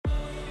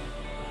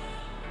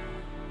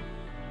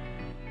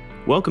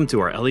Welcome to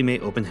our Ellie Mae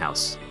open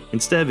house.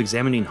 Instead of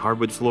examining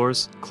hardwood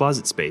floors,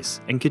 closet space,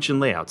 and kitchen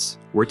layouts,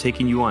 we're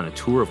taking you on a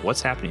tour of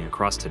what's happening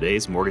across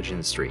today's mortgage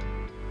industry.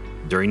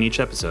 During each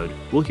episode,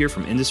 we'll hear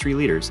from industry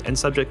leaders and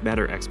subject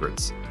matter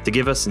experts to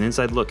give us an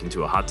inside look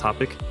into a hot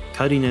topic,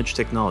 cutting-edge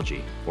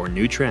technology, or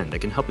new trend that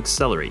can help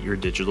accelerate your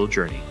digital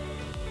journey.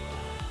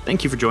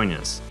 Thank you for joining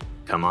us.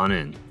 Come on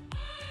in.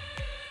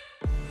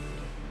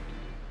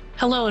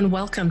 Hello and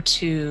welcome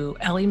to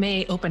Ellie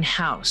Mae Open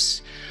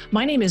House.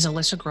 My name is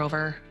Alyssa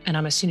Grover, and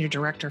I'm a Senior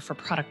Director for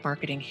Product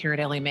Marketing here at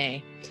Ellie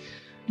Mae.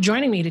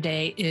 Joining me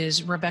today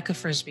is Rebecca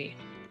Frisbee,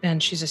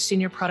 and she's a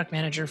Senior Product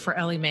Manager for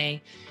Ellie Mae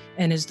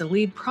and is the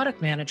lead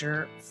product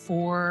manager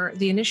for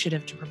the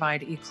initiative to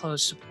provide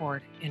eClose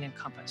support in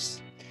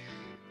Encompass.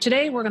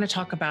 Today, we're going to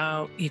talk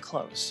about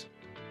eClose,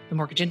 the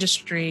mortgage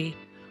industry,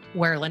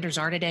 where lenders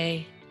are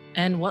today,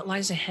 and what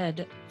lies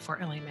ahead for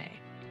Ellie Mae.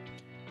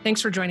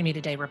 Thanks for joining me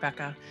today,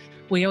 Rebecca.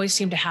 We always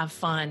seem to have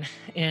fun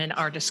in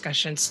our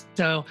discussions,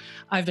 so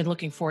I've been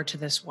looking forward to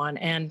this one,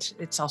 and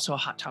it's also a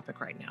hot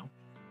topic right now.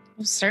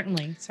 Well,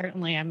 certainly.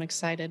 I'm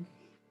excited.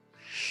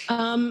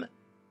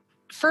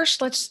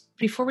 First,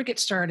 before we get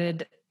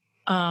started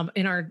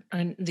in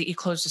the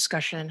eClose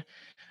discussion,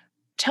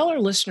 tell our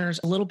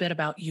listeners a little bit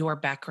about your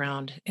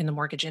background in the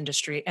mortgage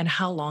industry and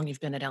how long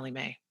you've been at Ellie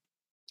Mae.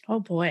 Oh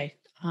boy.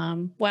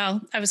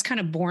 Well, I was kind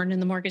of born in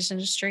the mortgage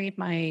industry.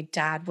 My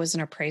dad was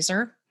an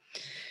appraiser.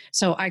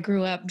 So I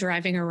grew up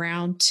driving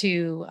around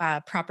to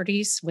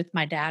properties with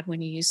my dad when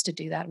he used to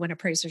do that, when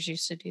appraisers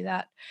used to do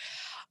that.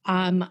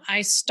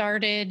 I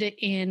started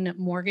in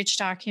mortgage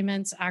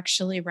documents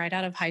actually right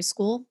out of high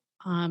school.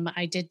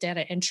 I did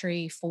data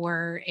entry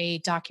for a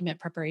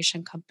document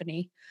preparation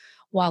company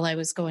while I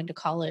was going to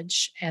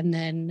college. And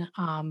then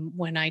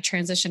when I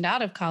transitioned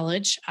out of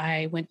college,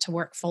 I went to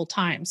work full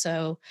time.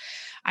 So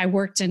I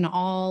worked in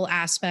all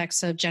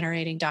aspects of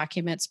generating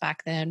documents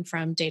back then,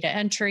 from data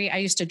entry. I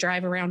used to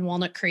drive around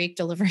Walnut Creek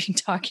delivering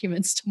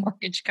documents to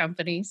mortgage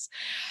companies.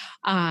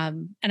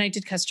 And I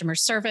did customer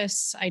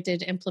service. I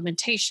did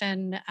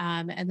implementation,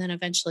 and then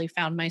eventually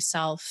found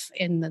myself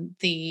in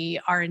the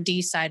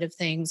R&D side of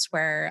things,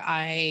 where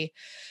I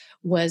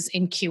was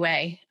in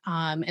QA.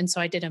 And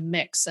so I did a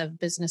mix of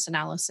business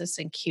analysis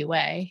and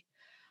QA.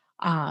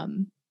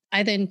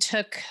 I then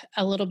took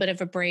a little bit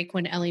of a break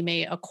when Ellie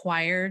Mae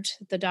acquired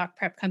the doc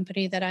prep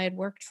company that I had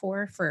worked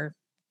for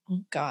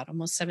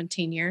almost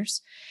 17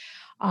 years.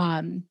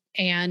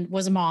 And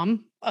was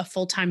a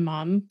full-time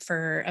mom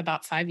for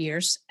about 5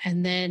 years.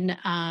 And then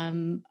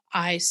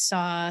I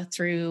saw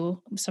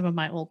through some of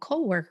my old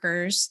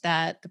coworkers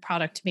that the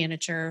product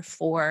manager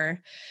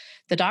for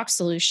the doc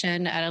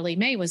solution at Ellie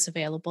Mae was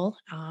available.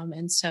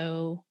 And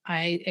so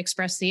I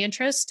expressed the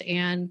interest,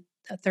 and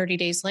 30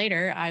 days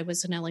later, I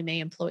was an Ellie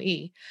Mae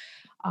employee.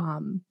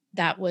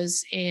 That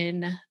was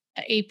in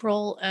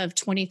April of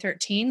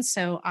 2013.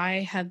 So I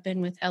have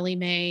been with Ellie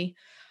Mae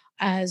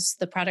as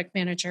the product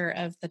manager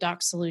of the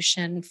doc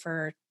solution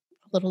for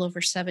a little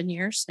over 7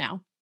 years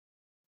now.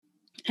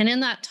 And in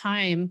that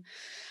time,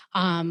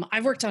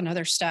 I've worked on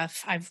other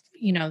stuff. I've,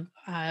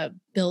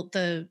 built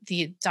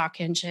the doc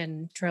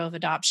engine, drove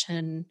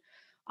adoption,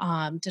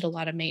 did a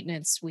lot of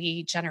maintenance.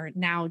 We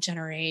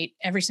generate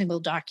every single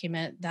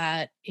document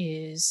that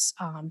is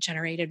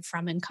generated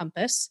from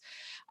Encompass.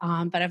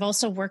 But I've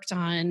also worked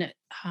on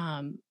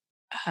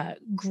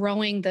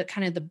growing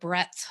the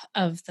breadth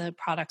of the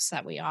products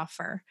that we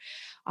offer.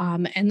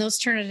 And those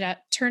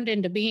turned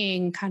into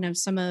being kind of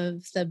some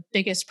of the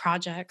biggest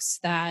projects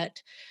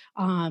that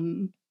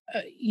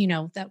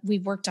that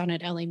we've worked on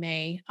at Ellie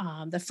Mae,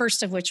 the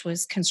first of which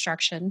was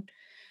construction.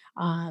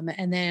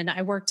 And then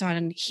I worked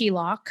on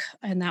HELOC,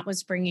 and that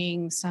was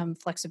bringing some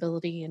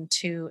flexibility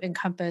into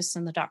Encompass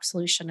and the doc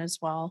solution as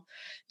well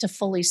to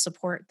fully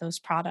support those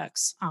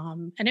products.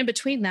 And in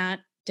between that,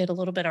 did a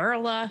little bit of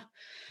IRLA, a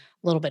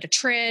little bit of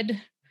TRID.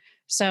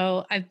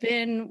 So I've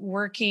been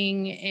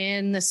working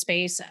in the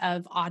space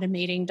of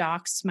automating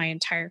docs my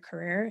entire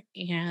career,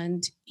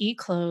 and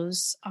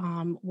eClose,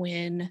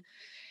 when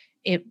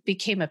it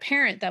became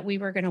apparent that we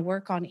were going to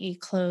work on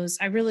eClose,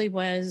 I really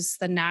was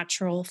the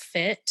natural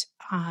fit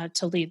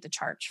to lead the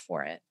charge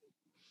for it.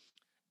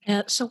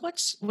 So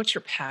what's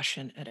your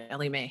passion at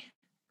Ellie Mae?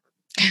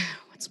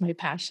 What's my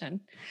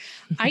passion?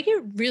 I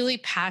get really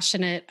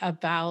passionate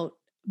about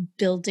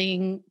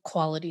building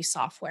quality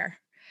software.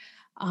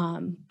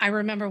 I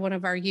remember one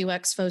of our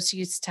UX folks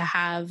used to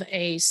have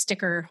a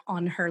sticker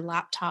on her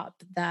laptop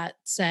that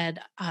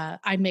said,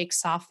 I make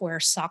software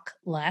suck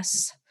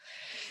less.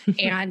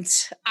 And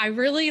I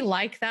really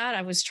like that.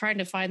 I was trying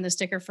to find the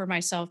sticker for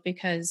myself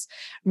because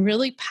I'm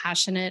really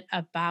passionate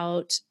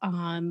about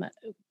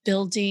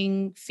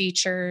building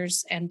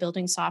features and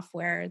building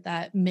software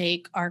that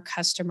make our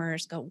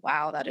customers go,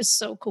 wow, that is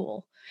so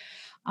cool.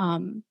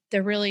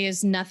 There really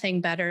is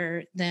nothing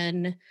better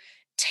than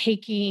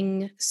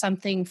taking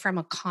something from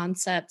a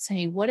concept,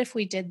 saying, what if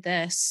we did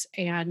this,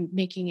 and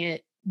making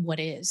it what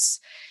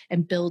is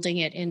and building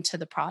it into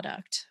the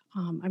product.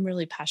 I'm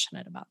really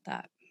passionate about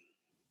that.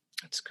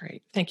 That's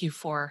great. Thank you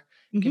for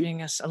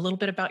giving us a little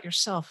bit about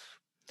yourself.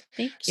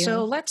 Thank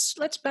So you.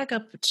 let's back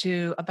up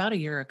to about a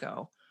year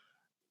ago.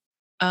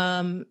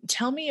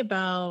 Tell me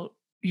about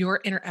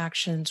your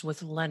interactions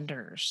with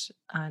lenders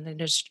and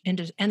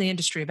the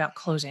industry about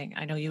closing.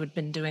 I know you had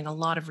been doing a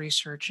lot of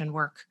research and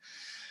work.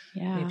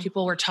 Yeah.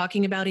 People were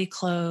talking about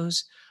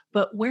e-close,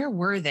 but where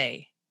were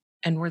they?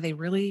 And were they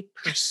really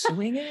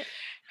pursuing it?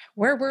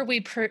 Where were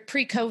we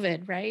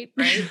pre-COVID, right?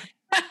 Right?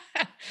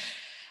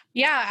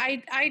 Yeah,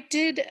 I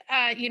did.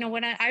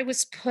 When I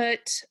was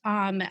put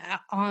on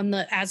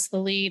the as the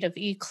lead of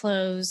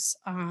eClose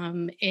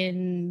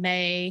in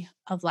May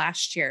of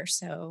last year,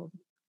 so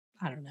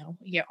I don't know,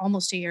 yeah,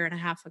 almost a year and a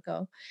half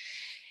ago.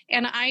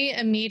 And I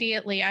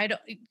immediately I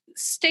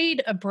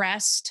stayed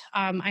abreast.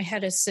 I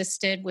had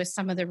assisted with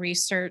some of the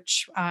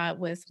research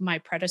with my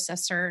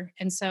predecessor,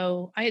 and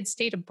so I had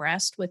stayed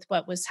abreast with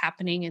what was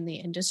happening in the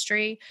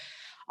industry,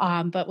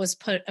 but was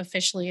put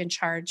officially in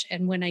charge.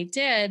 And when I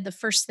did, the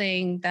first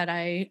thing that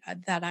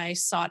I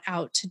sought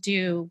out to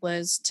do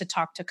was to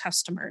talk to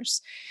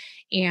customers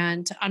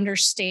and to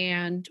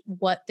understand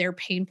what their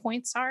pain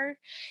points are.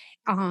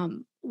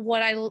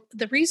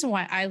 The reason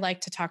why I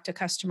like to talk to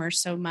customers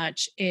so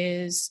much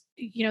is,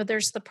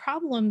 there's the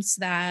problems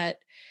that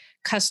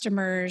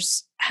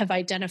customers have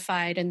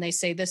identified and they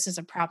say, this is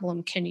a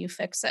problem, can you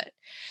fix it?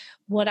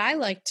 What I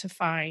like to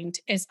find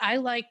is I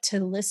like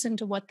to listen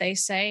to what they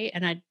say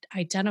and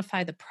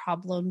identify the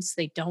problems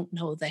they don't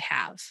know they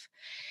have.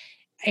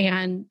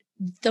 And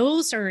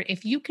those are,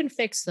 if you can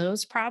fix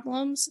those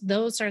problems,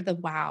 those are the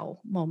wow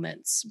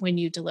moments when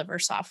you deliver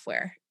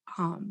software.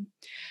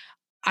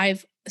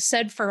 I've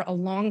said for a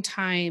long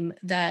time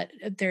that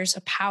there's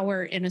a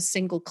power in a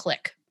single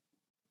click.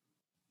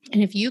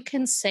 And if you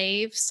can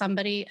save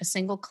somebody a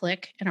single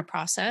click in a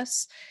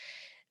process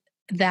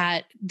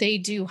that they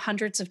do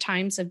hundreds of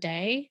times a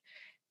day,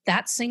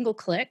 that single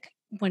click,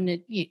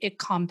 when it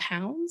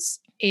compounds,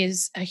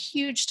 is a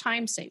huge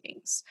time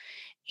savings.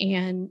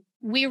 And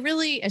we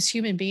really, as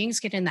human beings,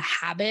 get in the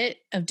habit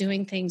of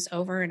doing things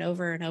over and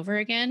over and over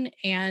again.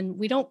 And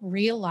we don't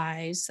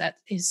realize that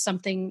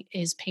something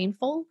is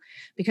painful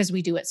because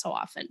we do it so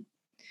often.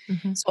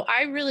 Mhm. So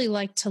I really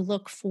like to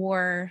look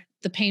for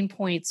the pain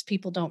points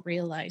people don't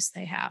realize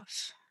they have.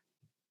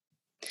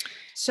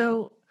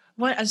 So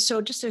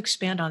so just to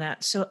expand on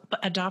that, so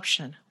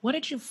adoption, what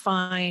did you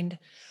find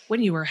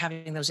when you were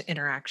having those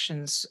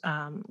interactions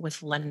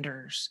with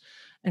lenders,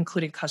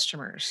 including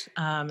customers,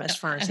 as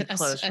far as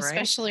e-close, right?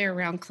 Especially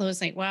around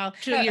closing. Well,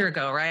 To a year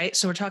ago, right?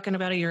 So we're talking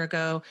about a year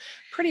ago.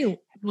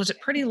 Was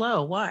it pretty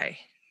low? Why?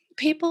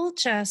 people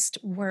just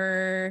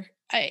were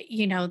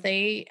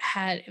they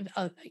had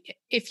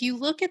if you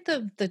look at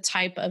the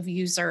type of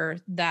user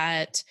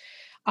that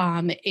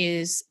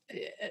is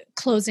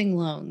closing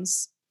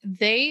loans,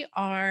 they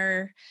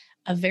are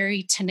a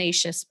very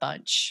tenacious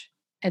bunch,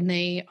 and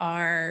they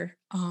are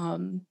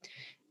kind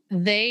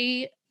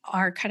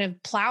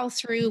of plow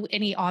through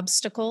any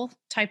obstacle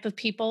type of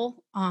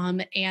people,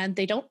 and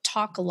they don't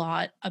talk a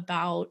lot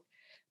about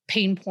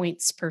pain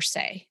points per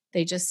se.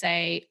 They just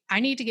say,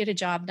 I need to get a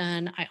job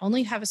done. I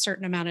only have a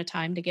certain amount of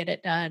time to get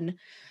it done.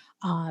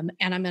 And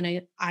I'm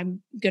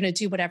gonna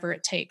do whatever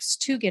it takes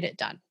to get it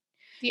done.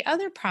 The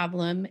other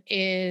problem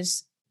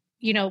is,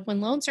 when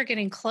loans are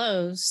getting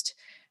closed,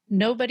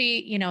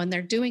 nobody, and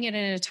they're doing it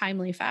in a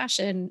timely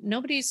fashion.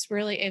 Nobody's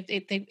really,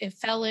 it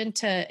fell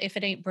into, if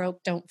it ain't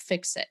broke, don't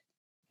fix it.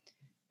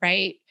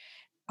 Right.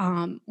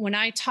 When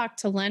I talked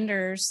to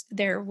lenders,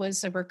 there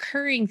was a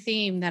recurring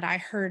theme that I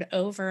heard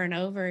over and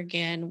over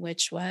again,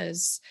 which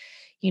was,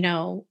 you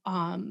know,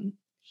 um,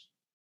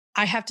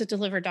 I have to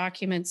deliver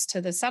documents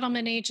to the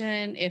settlement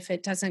agent. If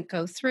it doesn't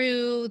go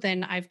through,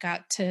 then I've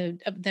got to,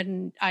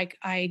 then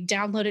I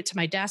download it to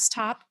my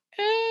desktop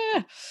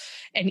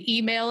and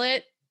email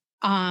it.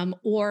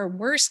 Or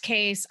worst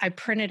case, I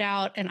print it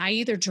out and I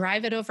either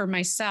drive it over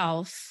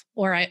myself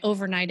or I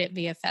overnight it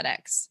via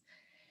FedEx.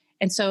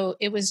 And so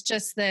it was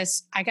just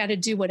this, I got to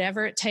do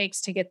whatever it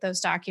takes to get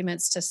those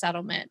documents to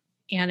settlement.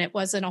 And it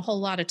wasn't a whole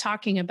lot of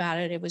talking about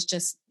it. It was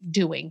just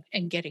doing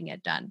and getting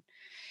it done.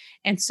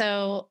 And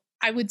so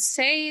I would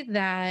say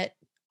that,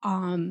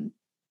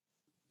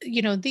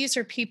 these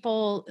are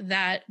people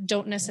that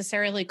don't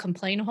necessarily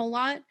complain a whole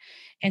lot.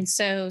 And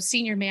so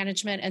senior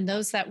management and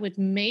those that would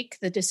make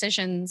the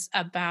decisions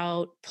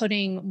about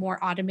putting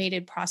more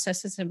automated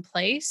processes in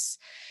place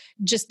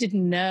just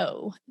didn't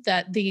know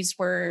that these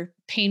were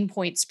pain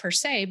points per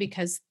se,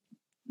 because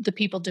the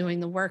people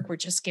doing the work were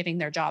just getting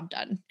their job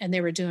done, and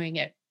they were doing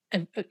it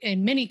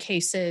in many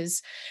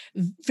cases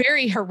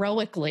very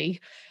heroically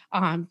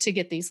to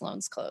get these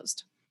loans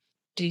closed.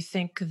 Do you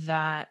think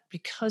that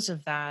because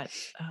of that,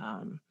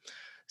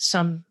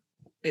 some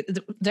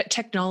that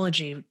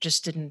technology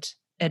just didn't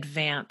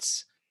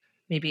advance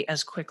maybe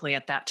as quickly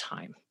at that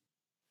time?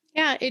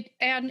 Yeah,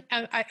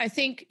 I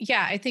think,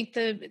 I think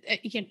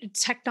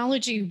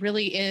technology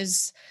really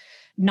is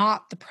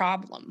not the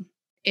problem.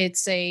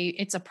 It's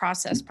a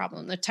process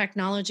problem. The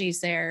technology is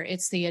there.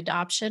 It's the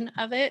adoption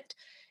of it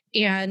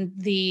and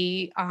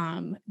the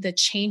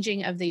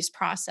changing of these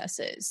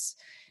processes.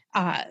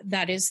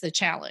 that is the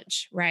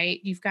challenge, right?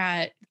 You've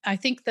got, I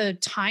think, the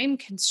time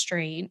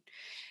constraint.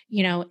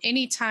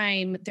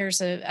 Anytime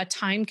there's a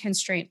time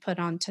constraint put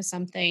onto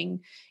something,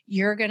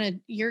 you're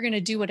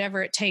gonna do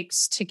whatever it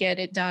takes to get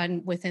it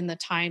done within the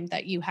time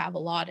that you have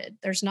allotted.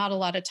 There's not a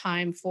lot of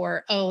time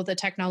for, oh, the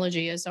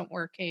technology isn't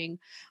working.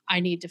 I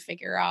need to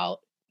figure out,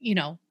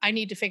 I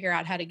need to figure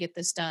out how to get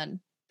this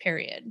done,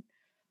 period.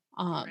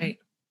 Um, Right.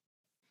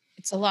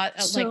 it's a lot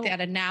like So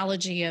that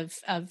analogy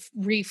of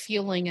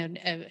refueling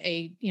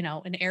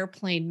an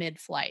airplane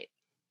mid-flight.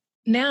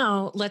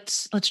 now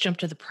let's jump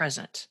to the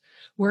present.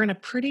 We're in a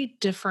pretty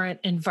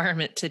different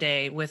environment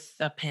today with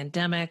a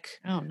pandemic,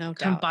 Oh, no doubt.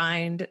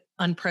 combined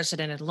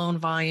unprecedented loan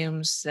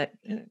volumes that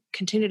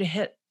continue to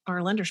hit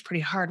our lenders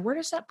pretty hard. Where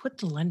does that put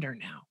the lender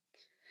now?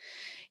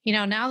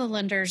 Now the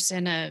lender's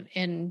in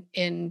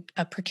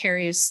a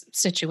precarious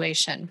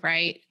situation,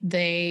 right?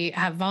 They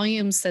have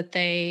volumes that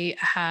they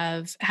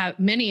have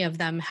many of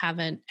them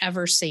haven't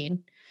ever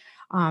seen.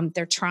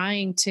 They're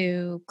trying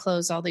to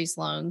close all these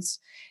loans.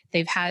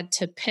 They've had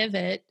to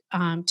pivot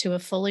to a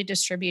fully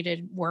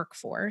distributed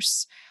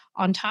workforce.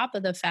 On top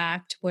of the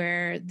fact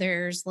where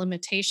there's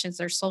limitations,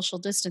 there's social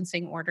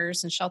distancing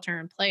orders and shelter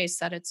in place,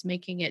 that it's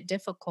making it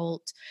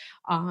difficult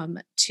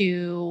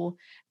to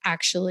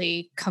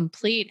actually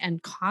complete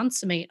and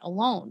consummate a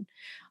loan.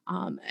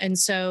 And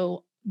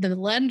so the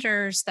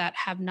lenders that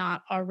have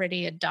not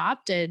already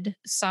adopted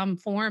some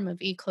form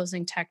of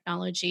e-closing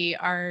technology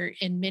are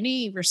in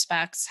many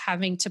respects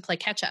having to play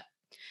catch up,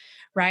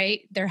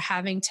 right? They're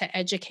having to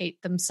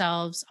educate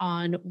themselves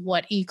on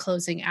what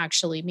e-closing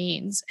actually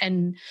means.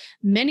 And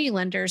many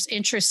lenders,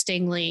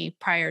 interestingly,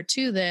 prior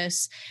to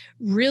this,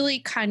 really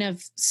kind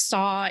of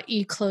saw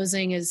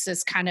e-closing as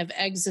this kind of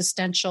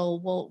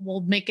existential,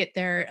 we'll make it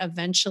there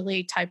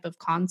eventually type of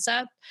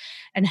concept,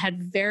 and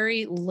had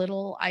very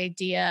little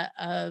idea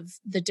of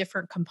the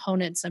different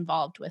components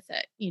involved with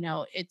it.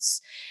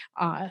 It's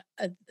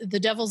the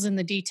devil's in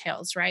the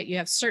details, right? You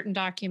have certain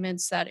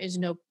documents that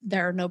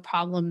there are no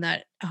problem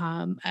that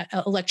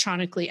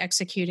electronically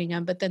executing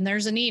them, but then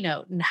there's an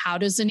e-note, and how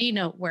does an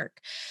e-note work?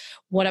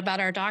 What about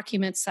our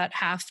documents that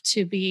have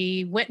to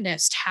be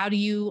witnessed? How do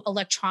you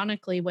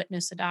electronically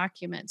witness a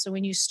document? So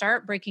when you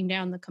start breaking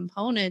down the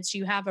components,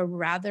 you have a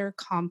rather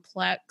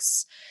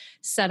complex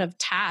set of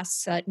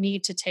tasks that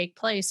need to take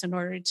place in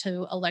order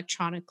to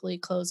electronically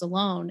close a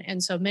loan.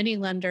 And so many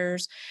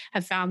lenders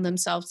have found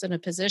themselves in a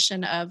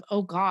position of,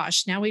 oh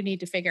gosh, now we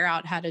need to figure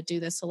out how to do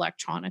this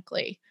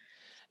electronically.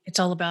 It's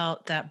all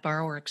about that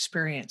borrower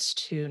experience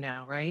too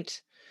now,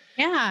 right?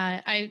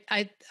 Yeah,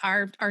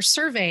 our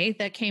survey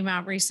that came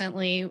out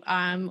recently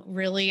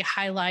really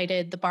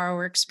highlighted the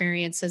borrower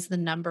experience as the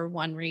number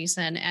one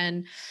reason,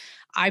 and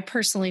I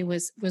personally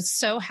was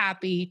so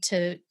happy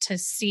to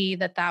see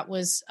that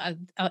was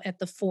at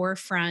the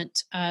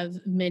forefront of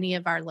many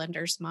of our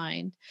lenders'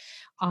 mind.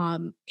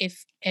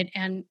 If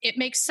and it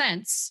makes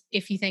sense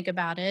if you think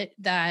about it,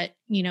 that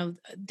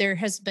there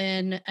has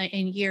been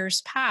in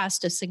years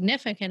past a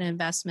significant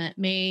investment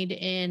made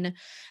in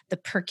the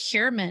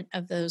procurement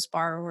of those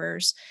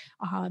borrowers,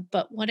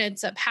 but what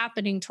ends up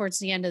happening towards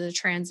the end of the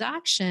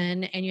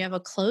transaction, and you have a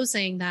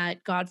closing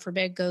that, God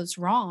forbid, goes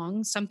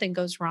wrong, something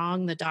goes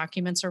wrong, the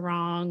documents are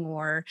wrong,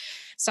 or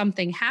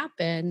something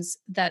happens,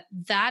 that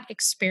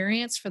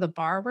experience for the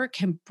borrower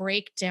can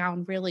break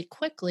down really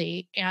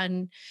quickly.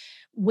 And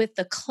with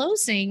the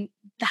closing,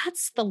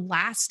 that's the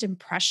last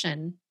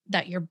impression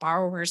that your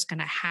borrower is going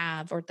to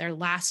have, or their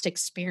last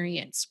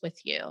experience with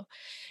you.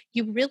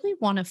 You really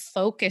want to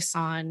focus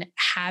on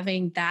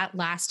having that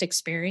last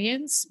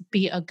experience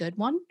be a good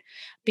one,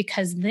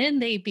 because then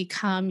they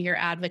become your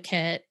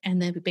advocate,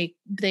 and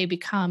they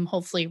become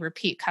hopefully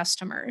repeat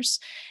customers.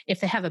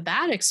 If they have a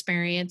bad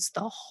experience,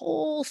 the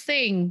whole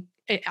thing,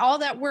 all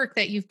that work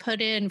that you've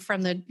put in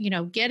from the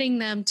getting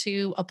them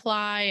to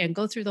apply and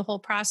go through the whole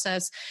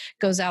process,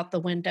 goes out the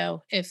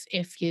window if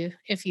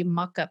you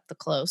muck up the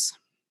close.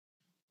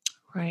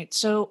 Right.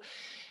 So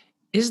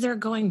is there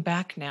going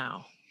back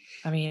now?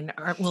 I mean,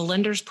 will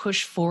lenders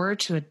push forward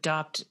to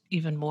adopt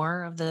even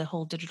more of the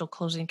whole digital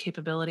closing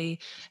capability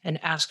and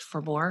ask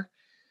for more?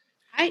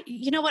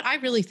 You know what? I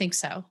really think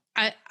so.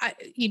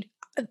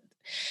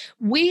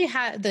 We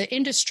had the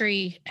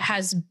industry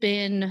has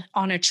been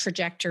on a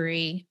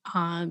trajectory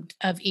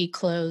of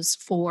e-close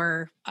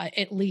for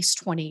at least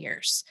 20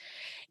 years.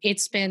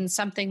 It's been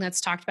something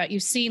that's talked about.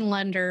 You've seen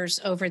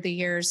lenders over the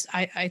years.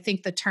 I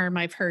think the term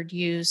I've heard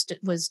used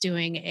was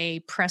doing a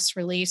press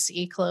release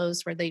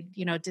e-close, where they,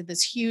 did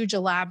this huge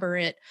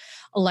elaborate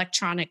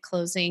electronic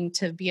closing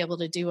to be able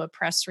to do a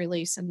press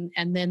release, and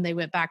then they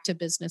went back to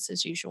business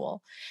as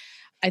usual.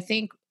 I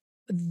think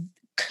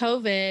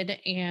COVID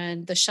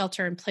and the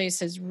shelter in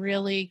place has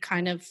really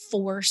kind of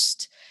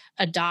forced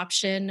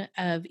adoption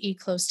of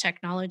e-close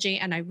technology,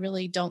 and I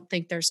really don't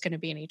think there's going to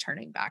be any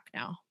turning back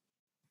now.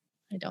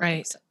 I don't think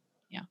Right. so.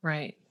 Yeah.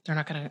 Right. They're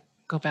not going to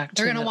go back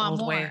They're to going to the want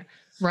old way. more.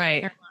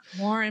 Right. They're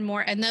more and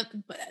more, and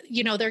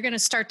they're going to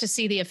start to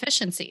see the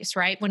efficiencies,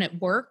 right? When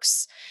it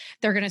works,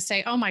 they're going to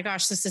say, "Oh my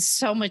gosh, this is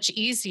so much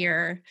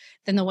easier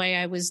than the way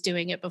I was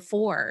doing it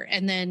before."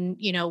 And then,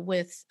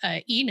 with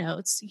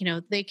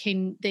eNotes, they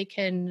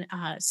can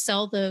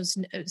sell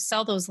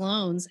those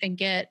loans and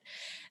get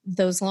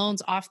those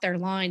loans off their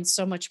line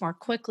so much more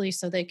quickly,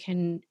 so they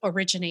can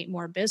originate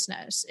more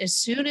business. As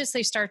soon as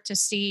they start to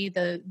see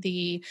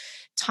the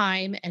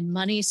time and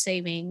money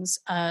savings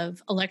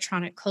of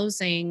electronic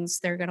closings,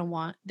 they're going to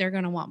want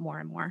more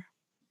and more.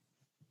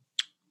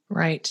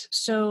 Right.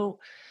 So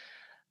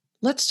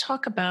let's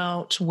talk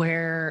about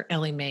where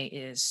Ellie Mae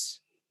is,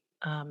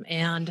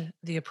 and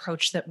the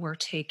approach that we're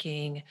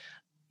taking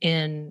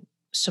in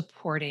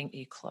supporting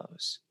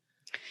eClose.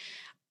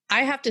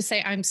 I have to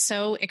say, I'm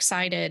so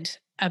excited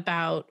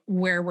about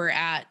where we're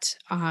at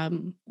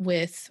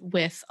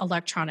with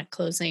electronic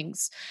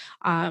closings.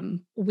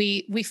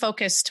 We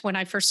focused, when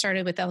I first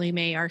started with Ellie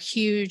Mae, our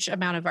huge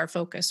amount of our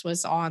focus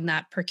was on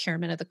that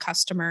procurement of the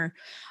customer,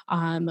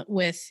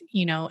 with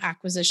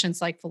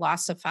acquisitions like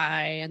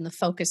Velocify and the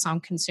focus on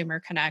Consumer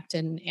Connect,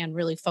 and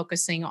really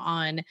focusing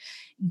on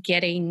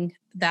getting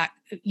that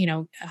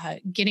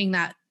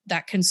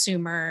that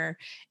consumer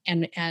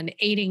and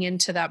aiding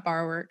into that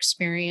borrower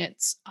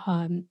experience.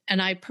 And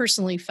I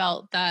personally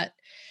felt that,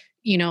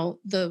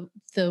 the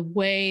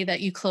way that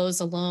you close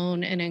a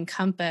loan and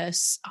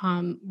Encompass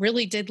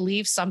really did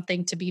leave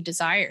something to be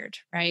desired,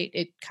 right?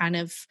 It kind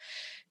of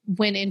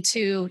went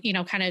into,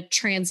 kind of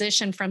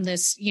transition from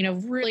this,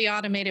 really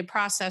automated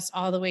process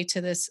all the way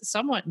to this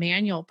somewhat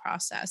manual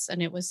process.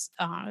 And it was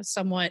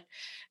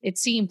it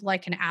seemed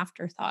like an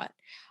afterthought.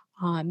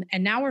 And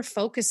now we're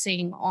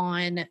focusing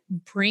on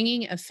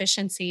bringing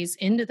efficiencies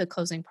into the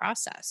closing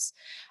process.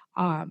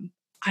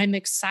 I'm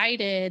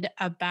excited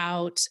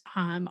about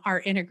our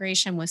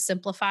integration with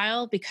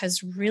Simplifile,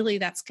 because really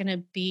that's going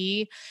to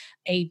be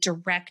a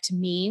direct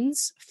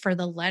means for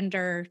the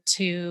lender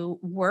to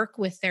work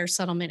with their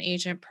settlement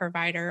agent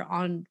provider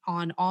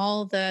on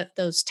all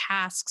those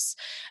tasks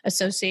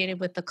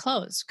associated with the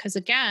close. Because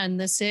again,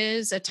 this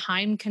is a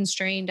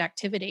time-constrained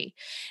activity.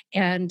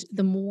 And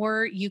the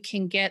more you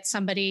can get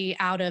somebody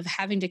out of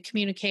having to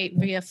communicate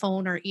via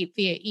phone or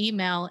via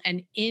email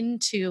and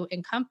into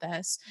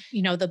Encompass,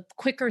 the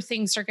quicker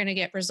things are going to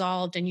get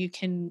resolved, and you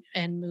can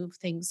move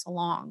things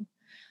along.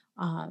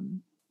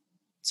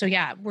 So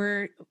yeah,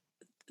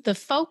 the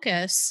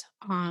focus,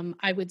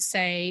 I would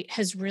say,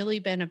 has really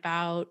been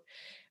about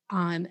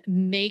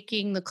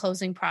making the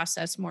closing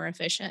process more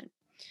efficient,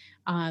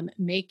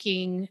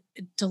 making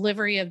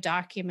delivery of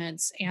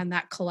documents and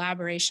that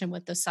collaboration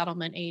with the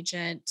settlement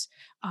agent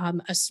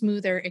a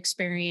smoother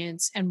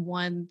experience, and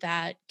one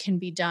that can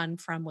be done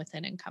from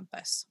within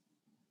Encompass.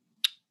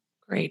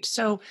 Great.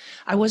 So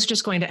I was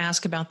just going to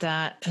ask about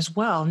that as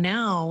well.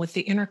 Now, with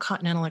the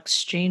Intercontinental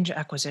Exchange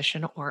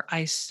acquisition, or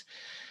ICE,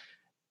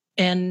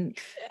 and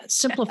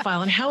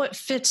Simplifile, and how it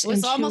fits into It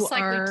was almost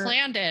like we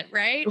planned it,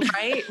 right?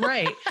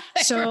 Right.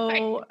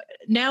 So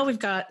now we've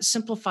got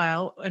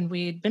Simplifile, and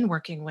we'd been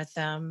working with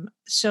them.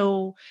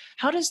 So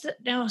how does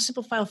now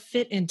Simplifile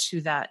fit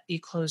into that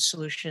eClose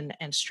solution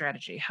and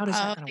strategy? How does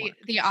that going to work?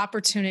 The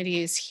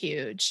opportunity is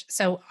huge.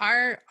 So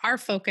our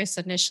focus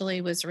initially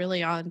was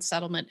really on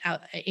settlement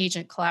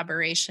agent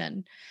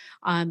collaboration.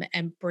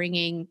 And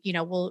bringing,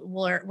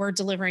 we're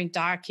delivering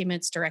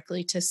documents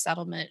directly to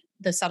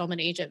the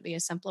settlement agent via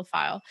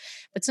Simplifile.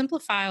 But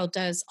Simplifile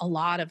does a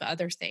lot of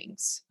other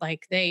things.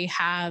 Like, they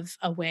have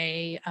a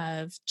way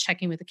of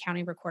checking with the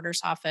county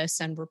recorder's office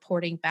and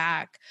reporting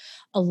back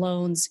a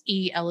loan's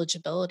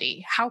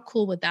e-eligibility. How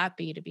cool would that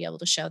be to be able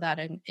to show that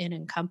in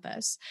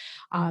Encompass?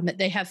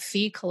 They have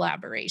fee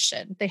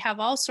collaboration. They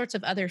have all sorts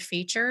of other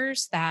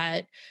features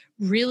that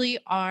really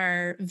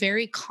are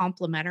very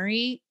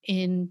complementary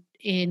in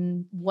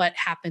what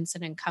happens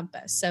in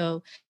Encompass.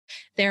 So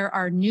there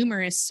are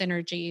numerous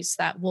synergies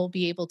that we'll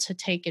be able to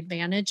take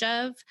advantage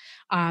of,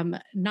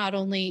 not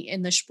only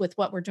with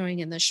what we're doing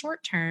in the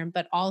short term,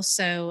 but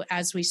also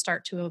as we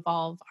start to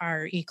evolve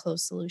our eClose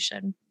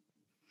solution.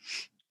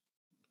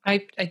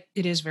 It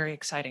is very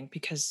exciting,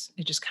 because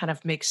it just kind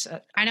of makes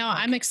I know,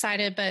 I'm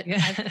excited, but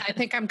I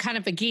think I'm kind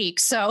of a geek.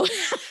 So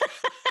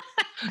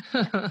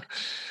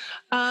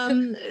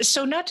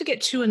so not to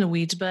get too in the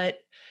weeds, but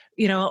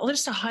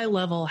just a high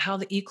level, how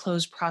the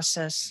eClose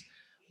process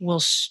will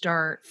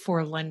start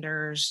for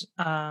lenders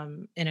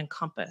in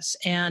Encompass,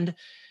 and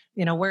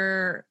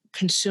where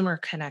Consumer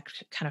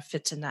Connect kind of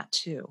fits in that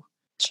too.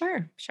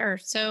 Sure.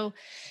 So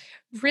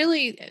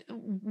really,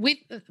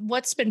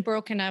 what's been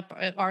broken up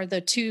are the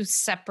two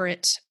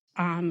separate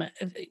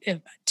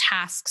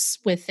tasks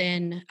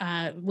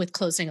with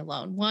closing a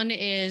loan. One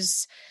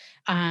is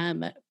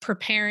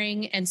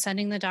preparing and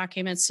sending the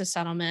documents to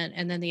settlement,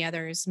 and then the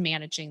other is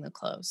managing the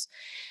close.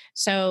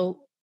 So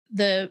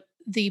the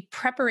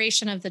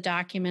preparation of the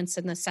documents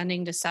and the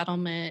sending to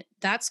settlement,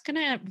 that's going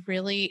to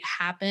really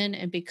happen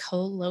and be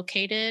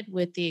co-located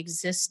with the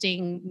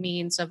existing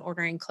means of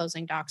ordering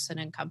closing docs in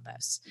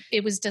Encompass.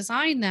 It was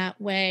designed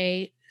that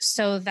way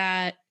so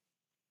that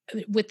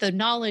with the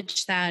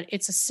knowledge that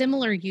it's a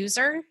similar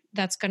user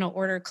that's going to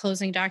order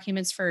closing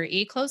documents for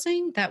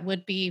e-closing that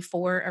would be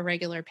for a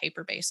regular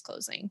paper-based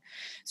closing.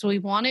 So we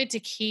wanted to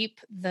keep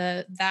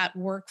that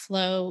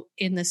workflow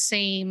in the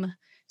same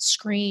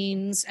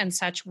screens and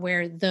such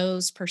where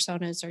those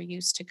personas are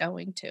used to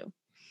going to.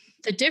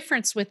 The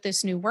difference with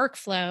this new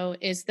workflow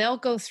is they'll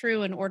go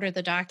through and order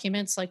the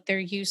documents like they're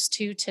used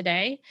to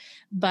today.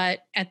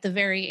 But at the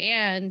very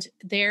end,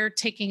 they're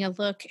taking a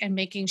look and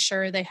making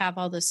sure they have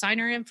all the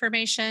signer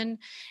information.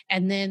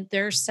 And then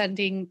they're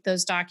sending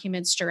those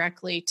documents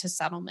directly to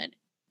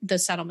the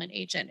settlement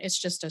agent. It's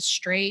just a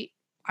straight,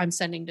 I'm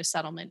sending to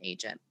settlement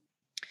agent.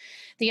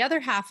 The other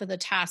half of the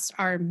tasks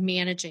are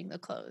managing the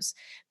close,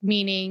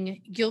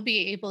 meaning you'll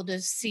be able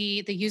to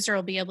see, the user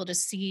will be able to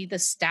see the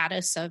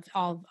status of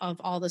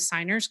all the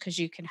signers because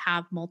you can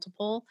have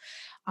multiple.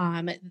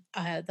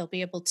 They'll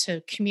be able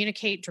to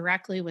communicate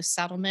directly with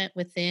settlement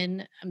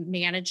within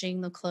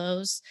managing the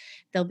close.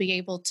 They'll be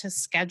able to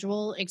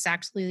schedule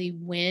exactly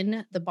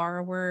when the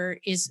borrower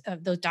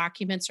the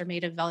documents are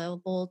made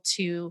available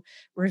to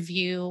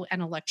review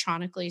and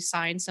electronically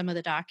sign some of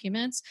the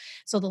documents.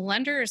 So the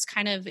lender is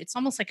it's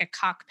almost like a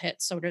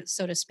cockpit, so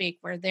to speak,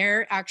 where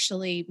they're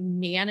actually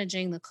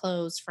managing the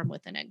close from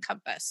within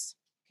Encompass.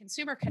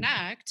 Consumer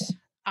Connect,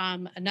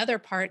 another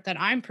part that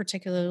I'm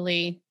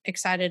particularly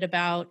excited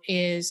about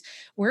is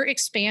we're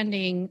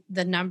expanding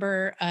the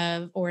number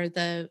of, or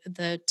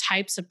the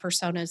types of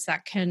personas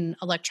that can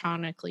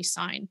electronically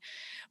sign.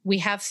 We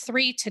have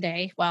 3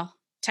 today, well,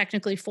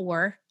 technically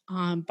 4,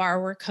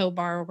 borrower,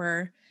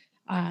 co-borrower,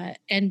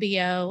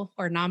 NBO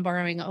or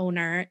non-borrowing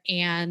owner,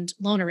 and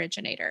loan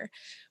originator.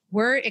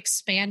 We're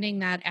expanding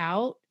that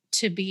out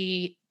to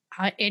be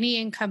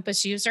any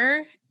Encompass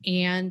user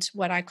and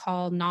what I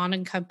call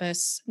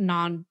non-Encompass,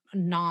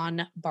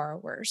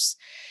 non-borrowers.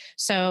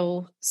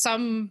 So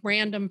some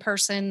random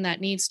person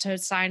that needs to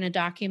sign a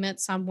document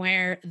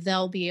somewhere,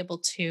 they'll be able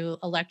to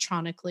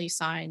electronically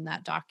sign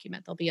that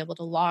document. They'll be able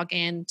to log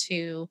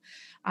into,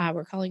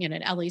 we're calling it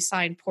an LE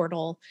Sign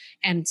portal,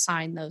 and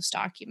sign those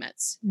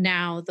documents.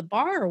 Now, the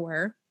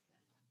borrower,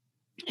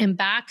 and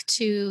back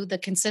to the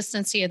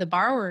consistency of the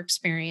borrower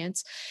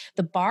experience,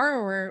 the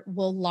borrower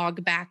will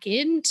log back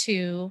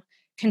into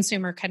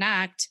Consumer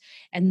Connect,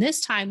 and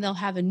this time they'll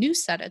have a new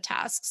set of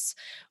tasks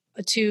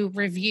to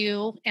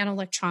review and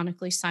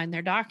electronically sign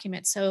their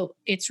document. So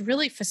it's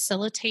really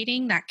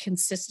facilitating that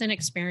consistent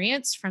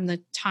experience from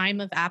the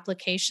time of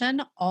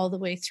application all the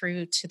way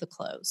through to the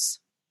close.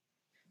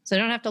 So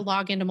they don't have to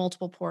log into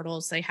multiple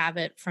portals. They have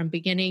it from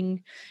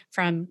beginning,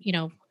 from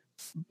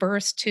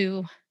birth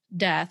to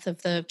death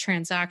of the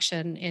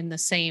transaction in the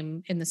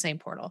same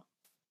portal.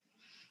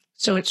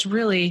 So it's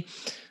really,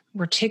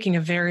 we're taking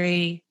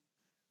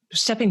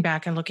stepping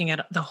back and looking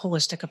at the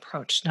holistic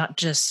approach, not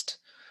just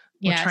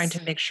we're trying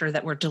to make sure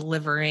that we're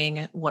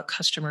delivering what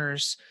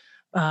customers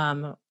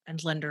and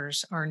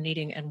lenders are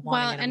needing and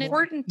wanting. Well, and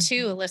important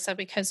too, Alyssa,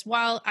 because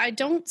while I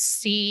don't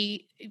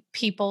see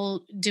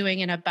people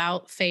doing an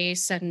about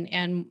face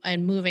and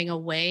moving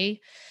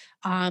away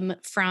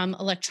from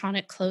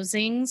electronic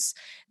closings,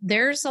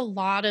 there's a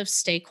lot of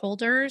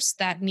stakeholders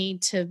that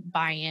need to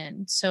buy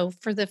in. So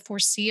for the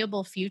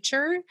foreseeable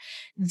future,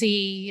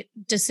 the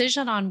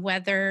decision on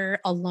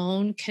whether a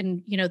loan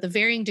can, the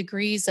varying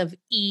degrees of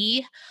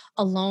a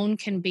loan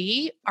can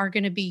be are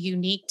going to be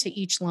unique to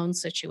each loan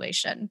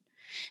situation.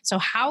 So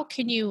how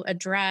can you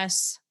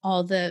address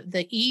all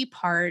the E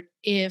part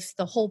if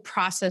the whole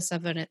process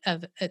of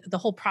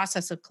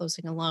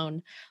closing a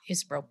loan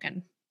is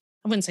broken?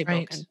 I wouldn't say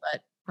broken,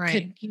 but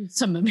could use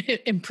some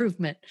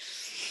improvement.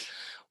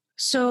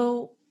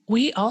 So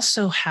we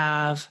also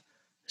have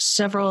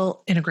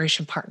several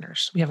integration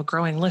partners. We have a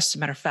growing list, as a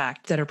matter of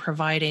fact, that are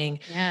providing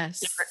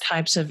different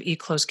types of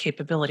e-close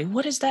capability.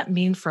 What does that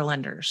mean for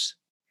lenders?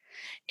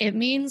 It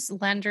means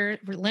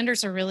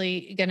lenders are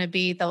really going to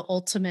be the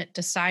ultimate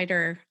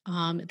decider.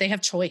 They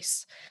have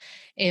choice.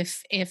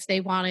 If they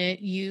want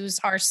to use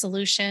our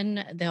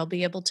solution, they'll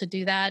be able to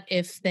do that.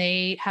 If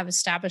they have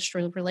established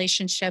a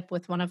relationship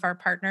with one of our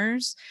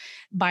partners,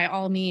 by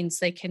all means,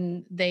 they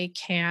can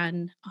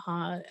maintain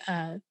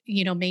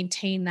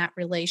that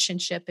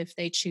relationship if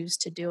they choose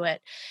to do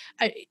it.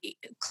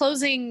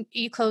 E-closing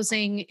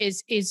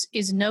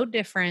is no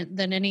different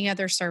than any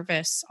other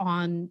service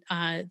on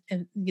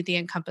the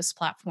Encompass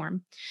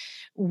platform.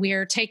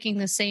 We're taking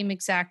the same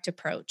exact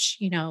approach.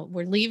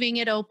 We're leaving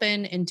it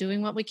open and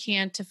doing what we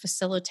can to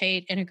facilitate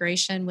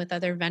integration with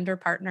other vendor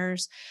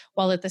partners,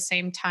 while at the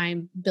same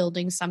time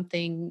building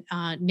something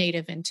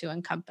native into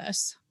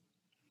Encompass.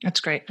 That's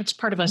great. That's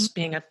part of us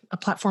being a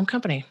platform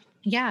company.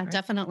 Yeah, right?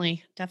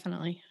 Definitely.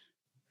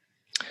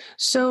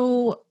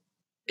 So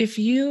if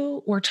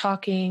you were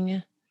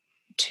talking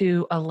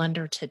to a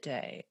lender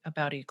today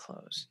about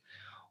eClose,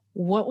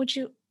 what would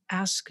you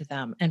ask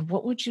them, and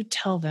what would you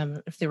tell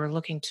them if they were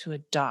looking to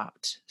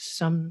adopt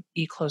some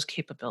eClose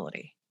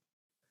capability?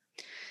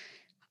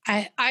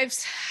 I've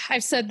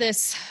said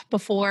this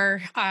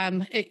before.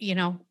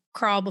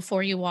 Crawl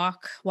before you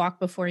walk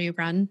before you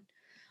run.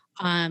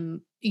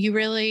 you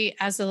really,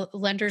 as a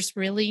lenders,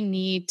 really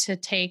need to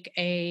take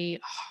a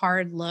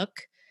hard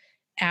look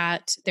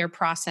at their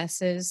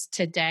processes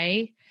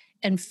today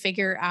and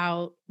figure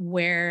out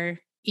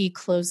where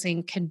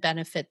e-closing can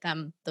benefit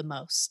them the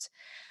most.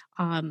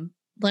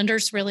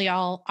 Lenders really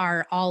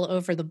are all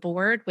over the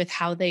board with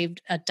how they've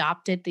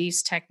adopted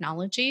these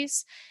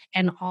technologies,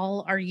 and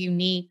all are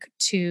unique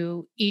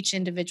to each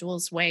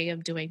individual's way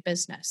of doing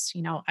business.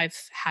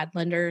 I've had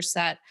lenders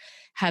that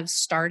have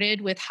started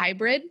with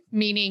hybrid,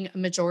 meaning a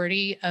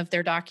majority of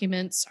their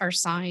documents are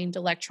signed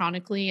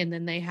electronically, and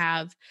then they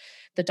have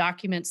the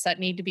documents that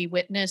need to be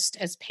witnessed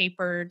as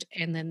papered,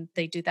 and then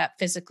they do that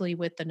physically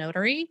with the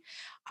notary.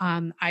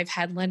 I've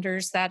had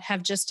lenders that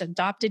have just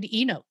adopted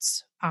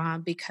e-notes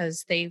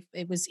because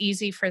it was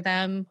easy for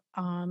them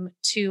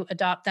to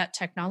adopt that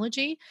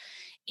technology.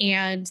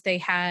 And they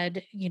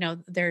had,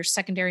 their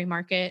secondary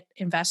market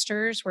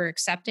investors were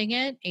accepting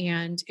it.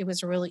 And it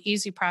was a really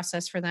easy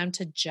process for them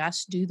to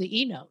just do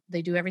the e-note.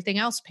 They do everything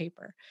else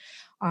paper.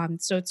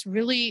 So it's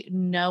really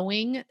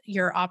knowing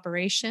your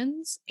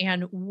operations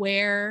and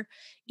where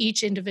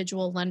each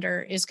individual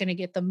lender is going to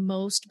get the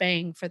most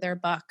bang for their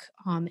buck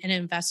in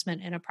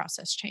investment in a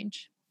process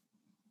change.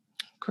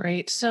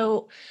 Great.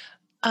 So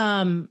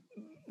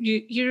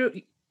you're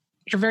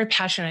very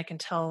passionate, I can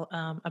tell,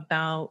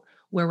 about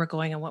where we're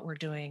going and what we're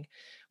doing.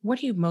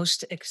 What are you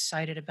most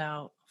excited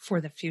about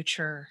for the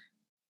future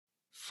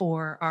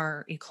for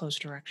our eClose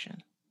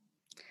direction?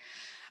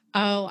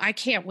 Oh, I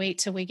can't wait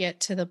till we get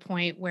to the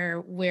point where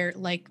we're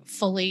like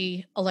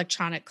fully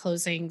electronic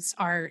closings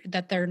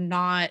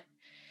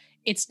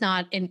it's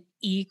not an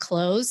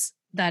e-close,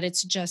 that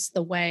it's just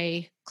the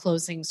way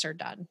closings are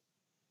done.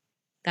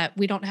 That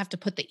we don't have to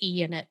put the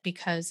E in it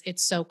because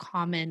it's so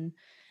common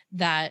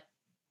that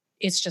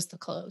it's just the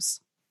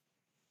close.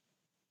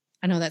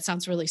 I know that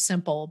sounds really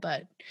simple,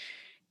 but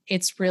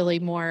it's really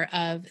more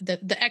of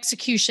the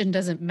execution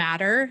doesn't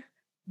matter,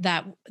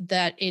 that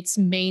it's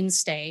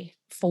mainstay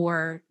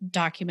for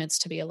documents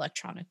to be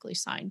electronically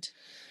signed.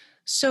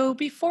 So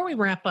before we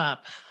wrap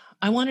up,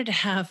 I wanted to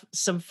have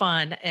some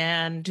fun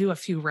and do a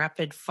few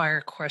rapid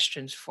fire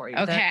questions for you.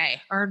 Okay.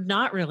 That are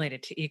not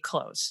related to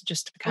eClose,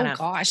 just to kind of.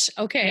 Oh gosh.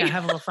 Okay. Yeah,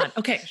 have a little fun.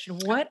 Okay.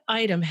 What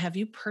item have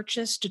you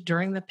purchased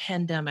during the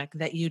pandemic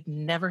that you'd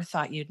never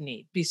thought you'd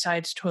need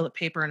besides toilet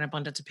paper and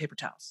abundance of paper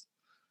towels?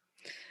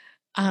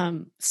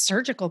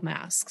 Surgical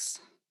masks.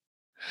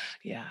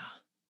 Yeah.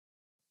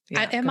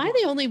 Am I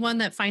the only one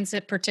that finds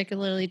it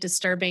particularly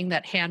disturbing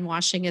that hand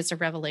washing is a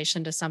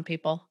revelation to some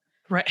people?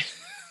 Right.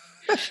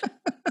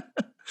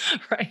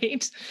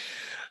 Right.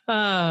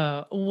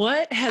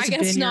 What has been? I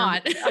guess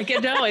not.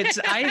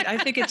 I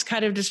think it's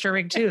kind of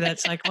disturbing too.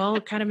 That's like, well,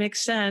 it kind of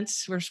makes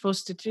sense. We're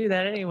supposed to do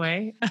that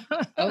anyway.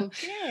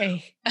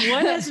 Okay.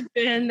 What has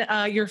been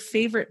your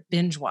favorite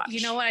binge watch?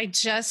 You know what? I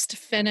just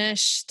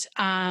finished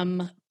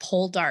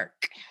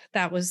Poldark.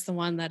 That was the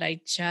one that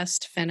I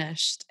just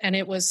finished, and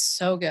it was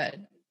so good.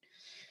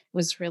 It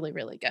was really,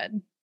 really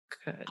good.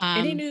 Good.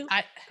 Any new?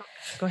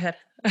 Go ahead.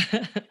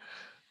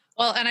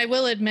 Well, and I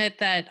will admit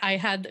that I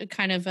had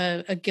kind of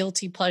a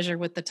guilty pleasure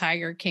with the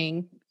Tiger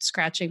King,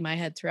 scratching my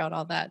head throughout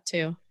all that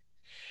too.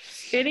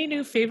 Any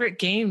new favorite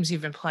games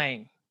you've been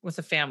playing with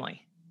the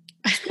family?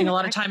 Spending a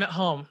lot of time at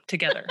home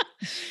together.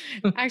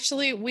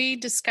 Actually, we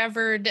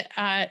discovered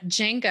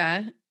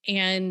Jenga.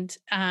 And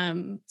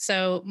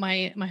so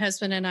my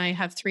husband and I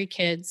have 3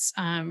 kids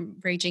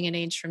ranging in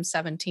age from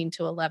 17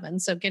 to 11.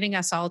 So getting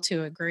us all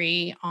to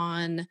agree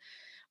on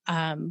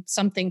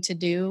something to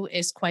do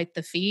is quite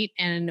the feat.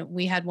 And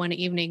we had one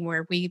evening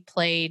where we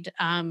played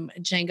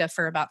Jenga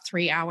for about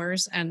 3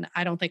 hours. And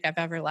I don't think I've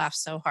ever laughed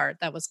so hard.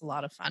 That was a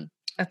lot of fun.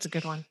 That's a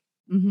good one.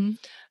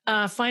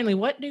 Mm-hmm. Finally,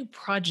 what new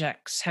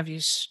projects have you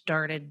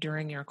started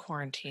during your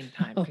quarantine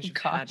time? Oh, you've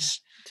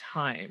gosh. had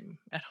time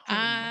at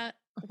home.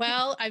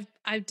 Well,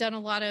 I've done a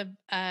lot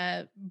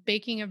of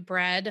baking of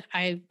bread.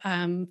 I've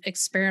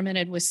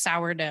experimented with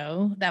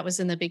sourdough. That was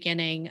in the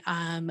beginning,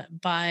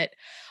 but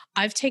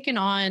I've taken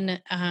on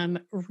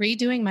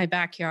redoing my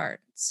backyard.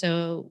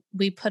 So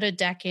we put a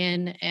deck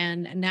in,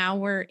 and now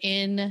we're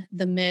in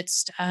the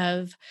midst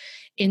of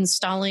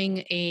installing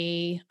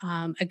a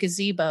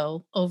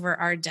gazebo over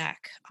our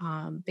deck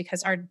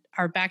because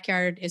our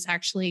backyard is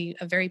actually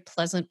a very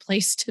pleasant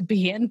place to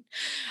be in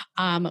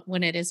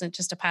when it isn't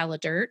just a pile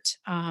of dirt.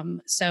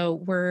 So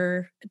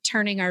we're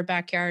turning our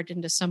backyard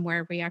into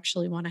somewhere we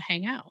actually want to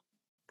hang out.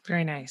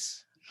 Very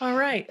nice. All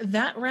right.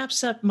 That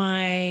wraps up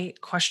my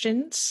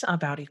questions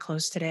about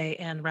eClose today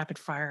and rapid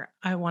fire.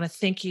 I want to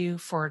thank you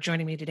for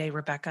joining me today,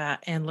 Rebecca,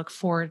 and look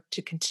forward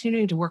to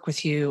continuing to work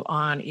with you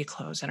on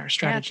eClose and our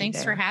strategy. Yeah,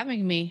 thanks for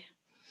having me.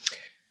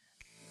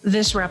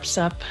 This wraps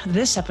up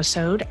this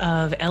episode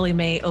of Ellie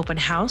Mae Open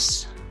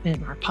House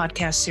in our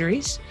podcast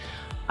series.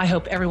 I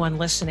hope everyone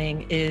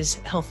listening is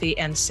healthy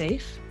and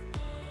safe.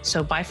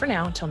 So bye for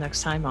now until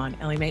next time on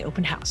Ellie Mae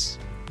Open House.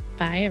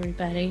 Bye,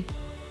 everybody.